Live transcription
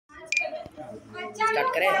Start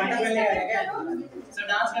करें। Sir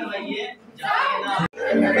dance करवाइए।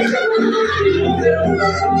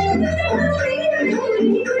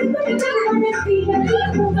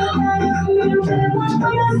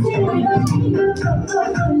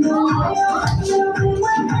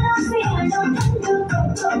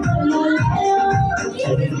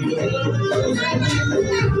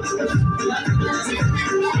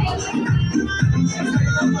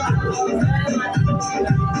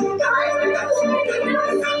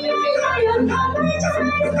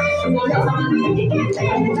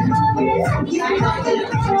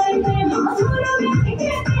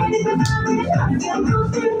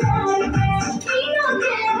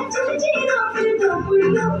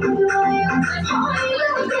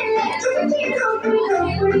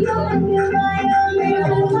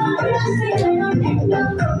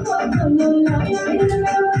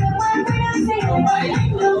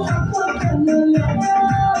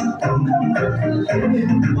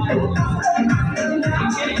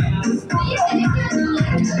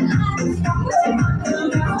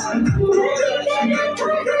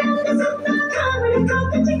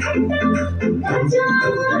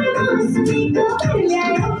 चालू है डांस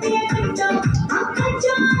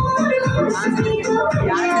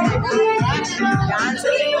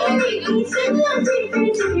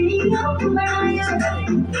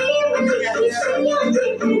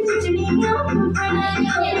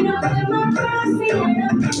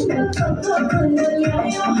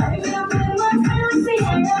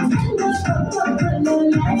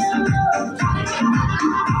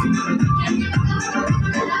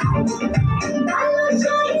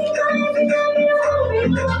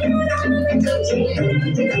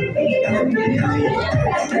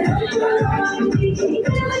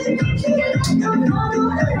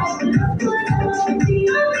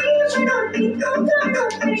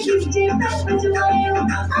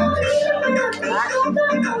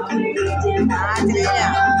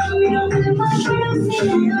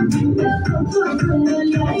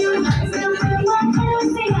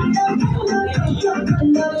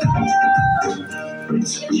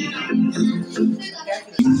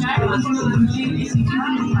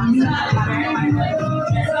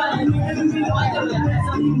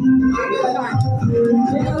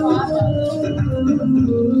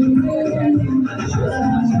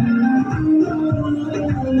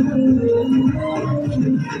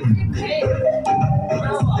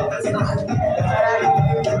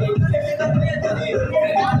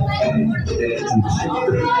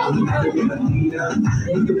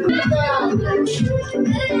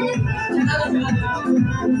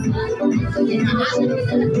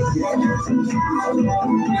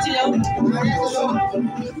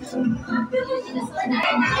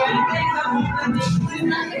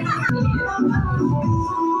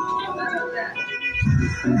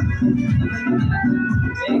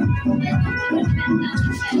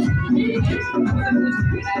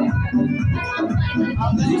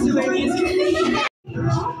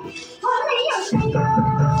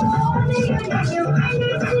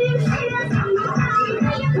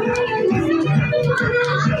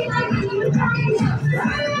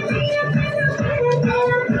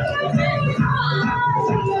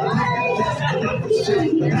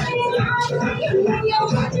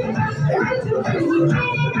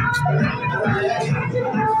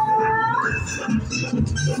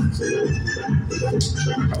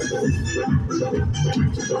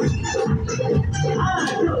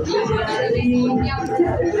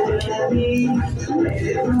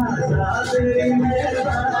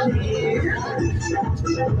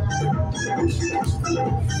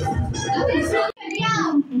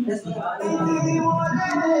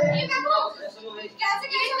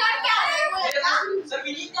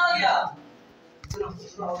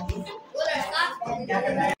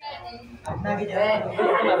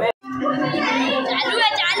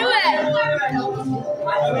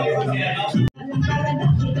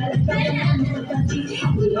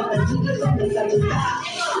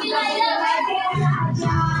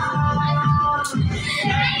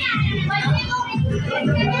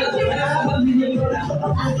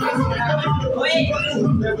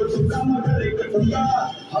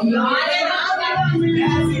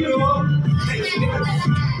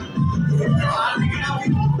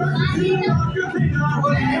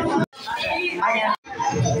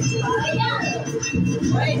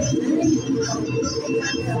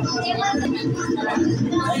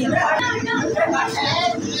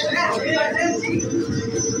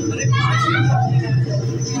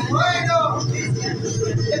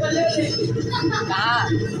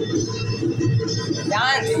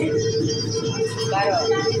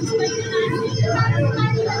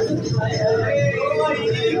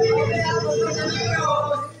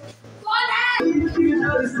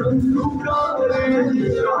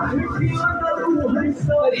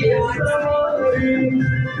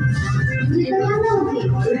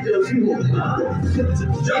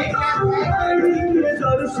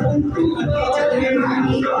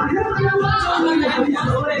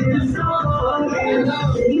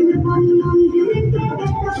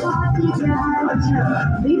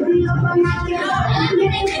वीडियो बना के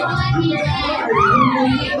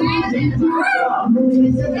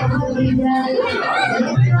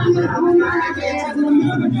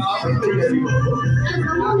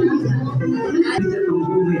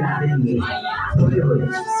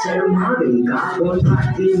शर्मा गई का और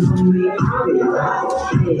बाकी मम्मी आ गई का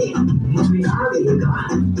मम्मी आ गई का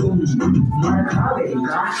तुम मर खा गई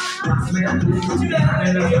का बस मेरा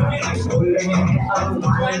बोल रहे हैं अब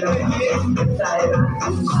मान लो बताएगा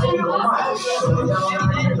तुम भाई हो सो जाओ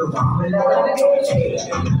तो बाप लगा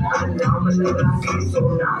नाम लगा के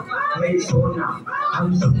सोना मेरी सोना हम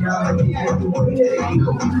सपना में तुम वही रहेगी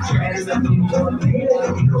हो ऐसा तुम बहुत नहीं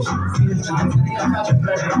रहेगी हो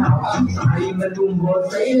सारी में तुम बहुत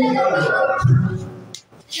सही लगे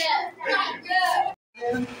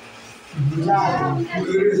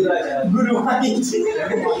गुरुवानी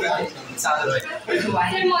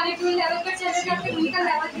मॉलिक्यूल लेवल पर चलेगा केमिकल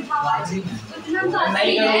लेवल दिखावा उतना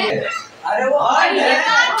नहीं करोगे। अरे वो अरे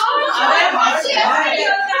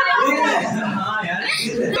हाँ यार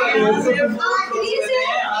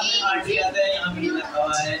आंटी आते हैं यहाँ पे लिखा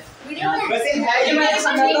हुआ है वैसे है ये मैं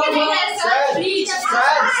समझाता हूँ सर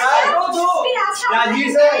राजीव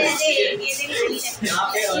सर यहाँ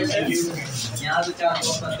पे यहाँ से चार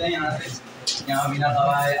दोस्त आते हैं यहाँ से यहाँ बिना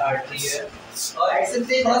दवा है आर्टरी है और ऐसे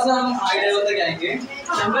थोड़ा सा हम आइडिया होता जाएंगे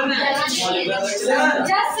नंबर ना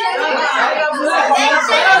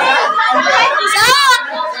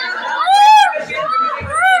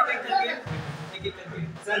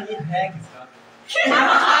सर ये है किसका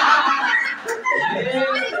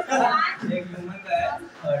एक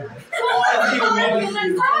ह्यूमन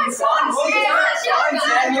का है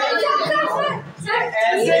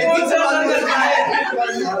ऐसे कुछ सवाल करता है अलग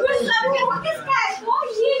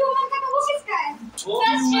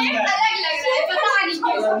लग रहा है पता नहीं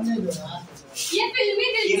क्यों ये फिल्मी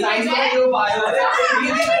दिल ये साइंस का जो बायो है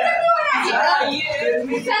ये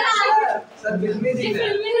फिल्मी सर फिल्मी दिल है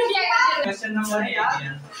क्वेश्चन नंबर है यार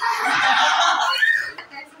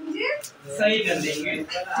सही कर देंगे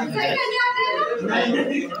सही करने आते हैं ना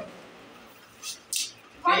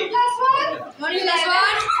 1 + 1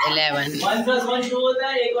 1 + 1 2 होता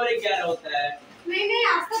है एक और एक 11 होता है नहीं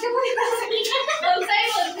आज तक कोई नहीं कर सकी हम सही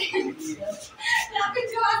बोलते हैं या फिर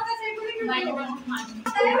जो आज तक सही बोलेंगे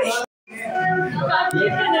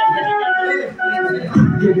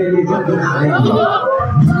ये मेरी बात आएगी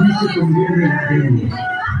तुम ये मिला देंगे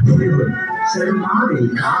शर्मा गई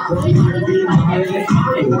का और बाकी मम्मी आ गई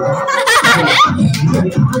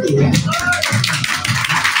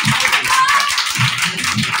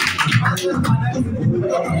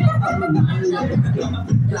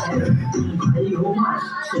भाई हो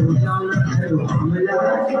सो जाओ हम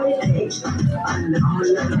लगा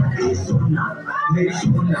के सोना मेरी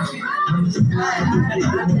सोना हम सपना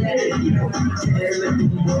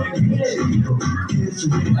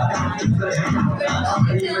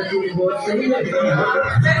तुम बहुत सही लगे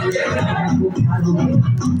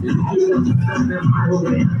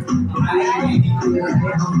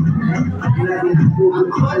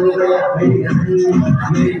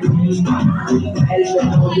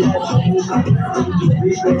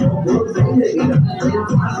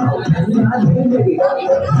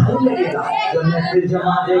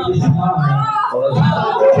जमा देगी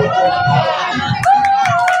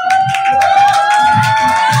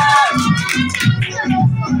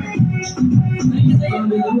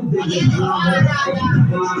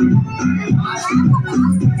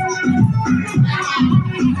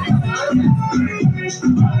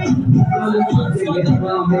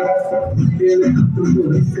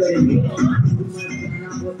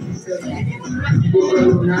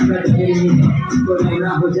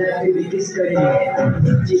कोरोना हो जाए फिर किस करेंगे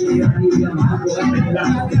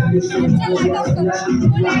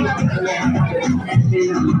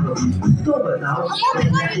तो बताओ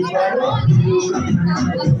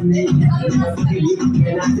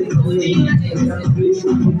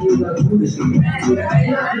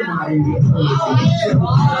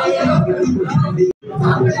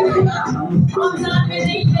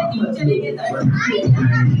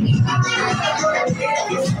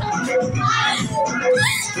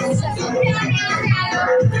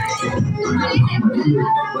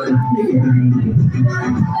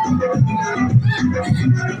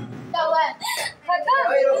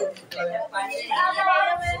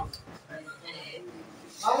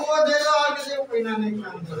खत्म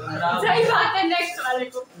सही बात है, नेक्स्ट वाले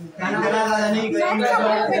को अच्छा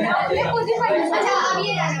अब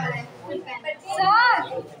ये जाने वाला है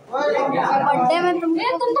बर्थडे में तुम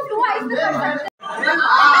तो टू आइस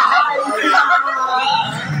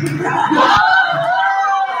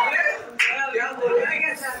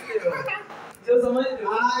जो समझ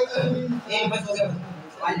एक बस हो गया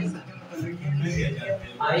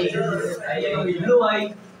आई लो आई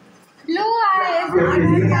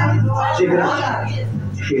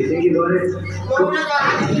शीशे की दौरे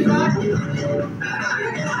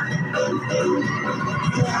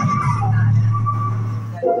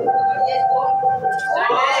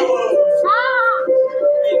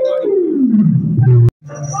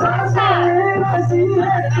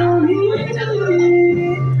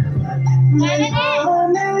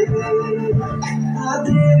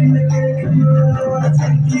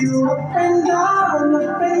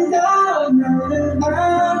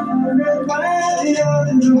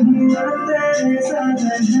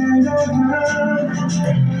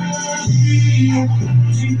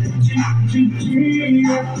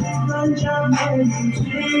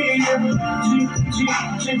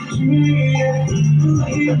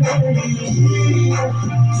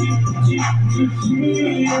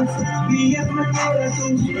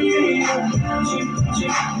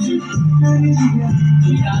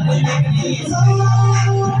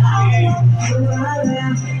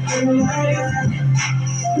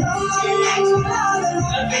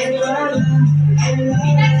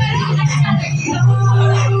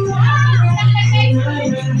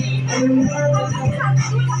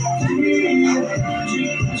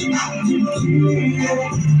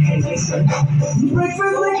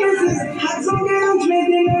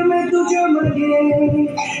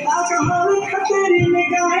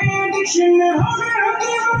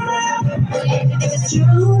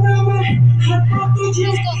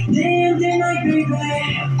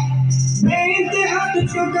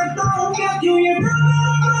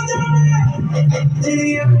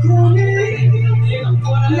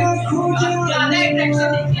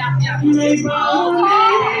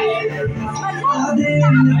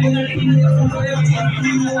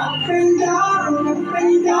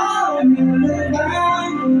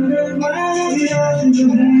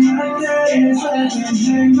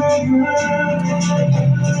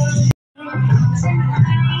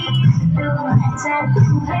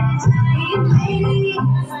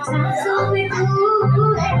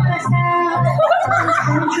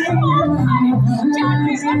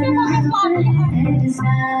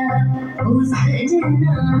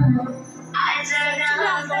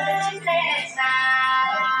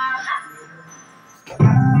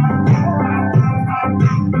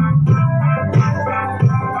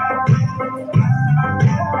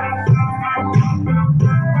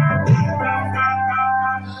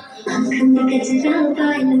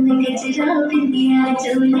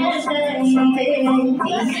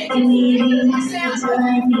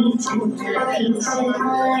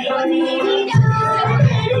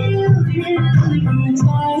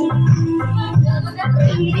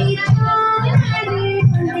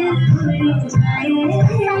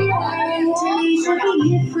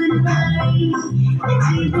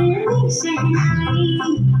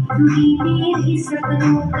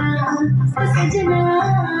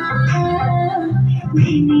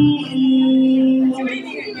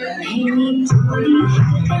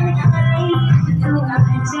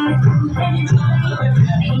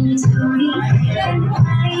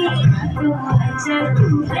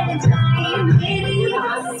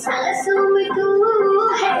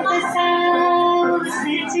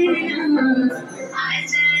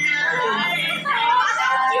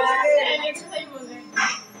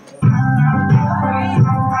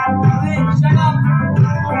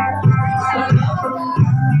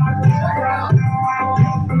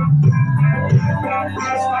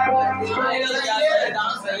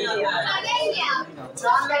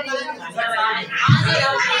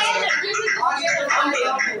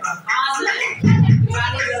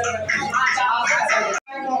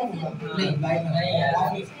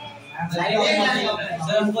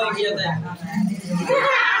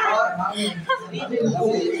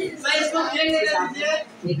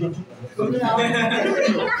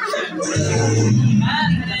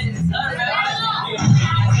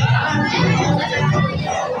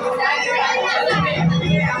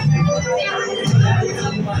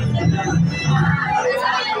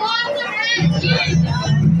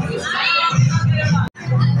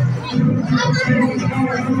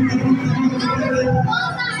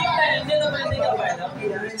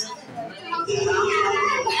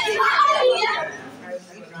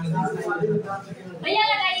भैया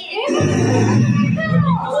लगाइए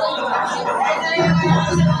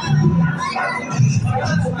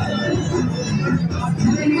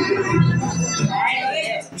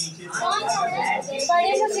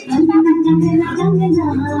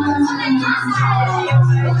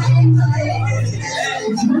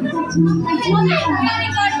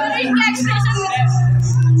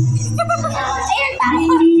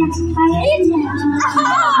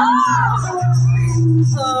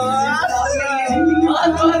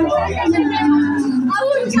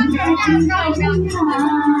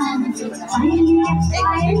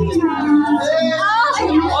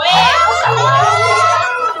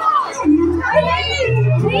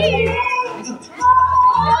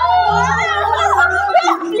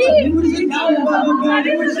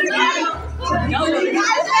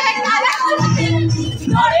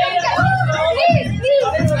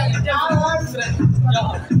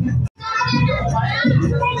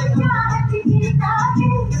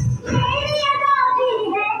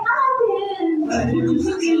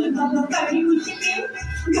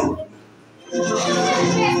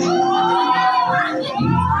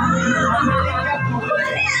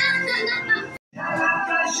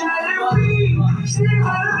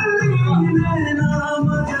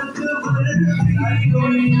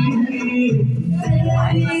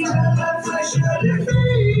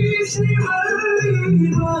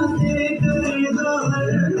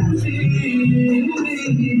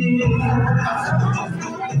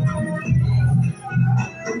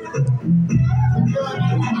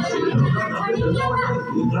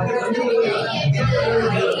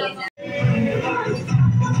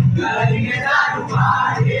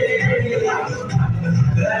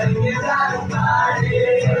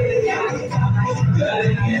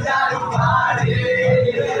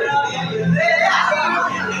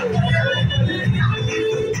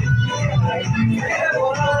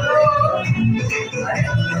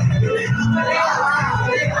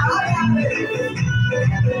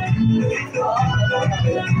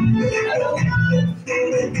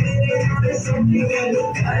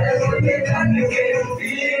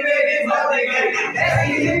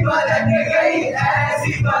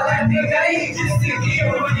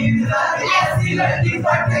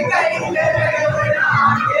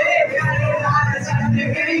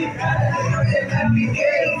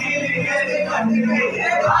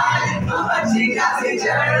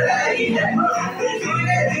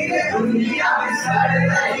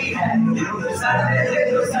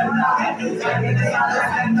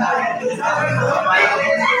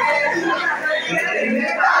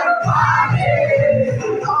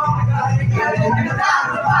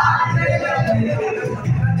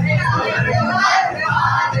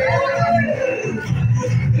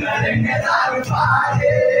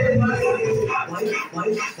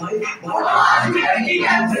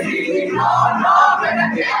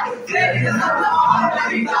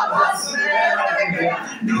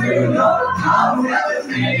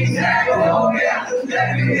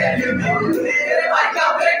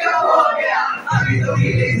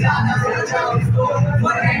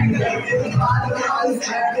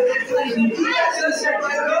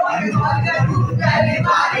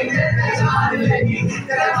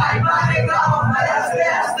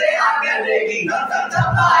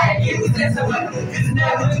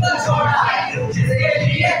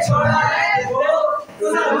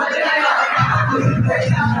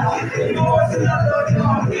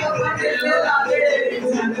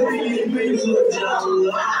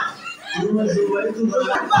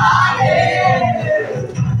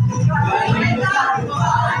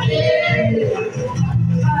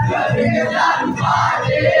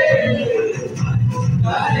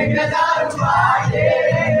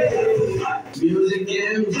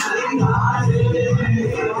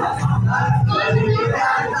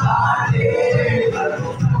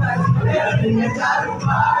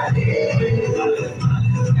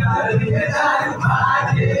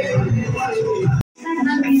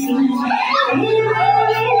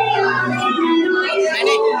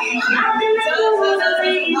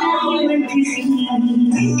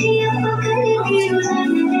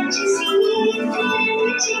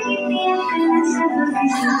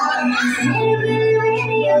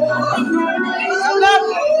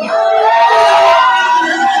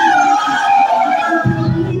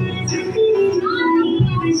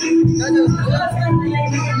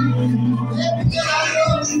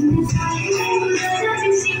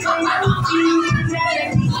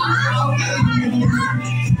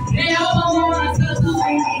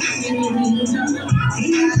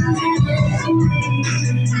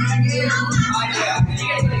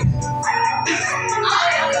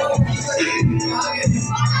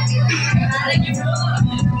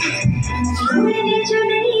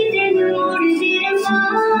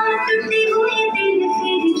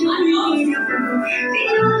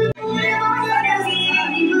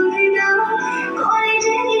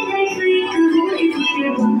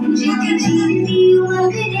Thank you.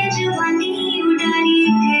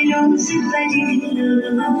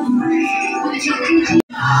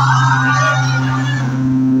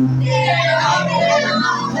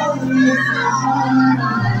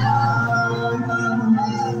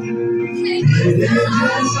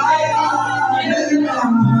 साया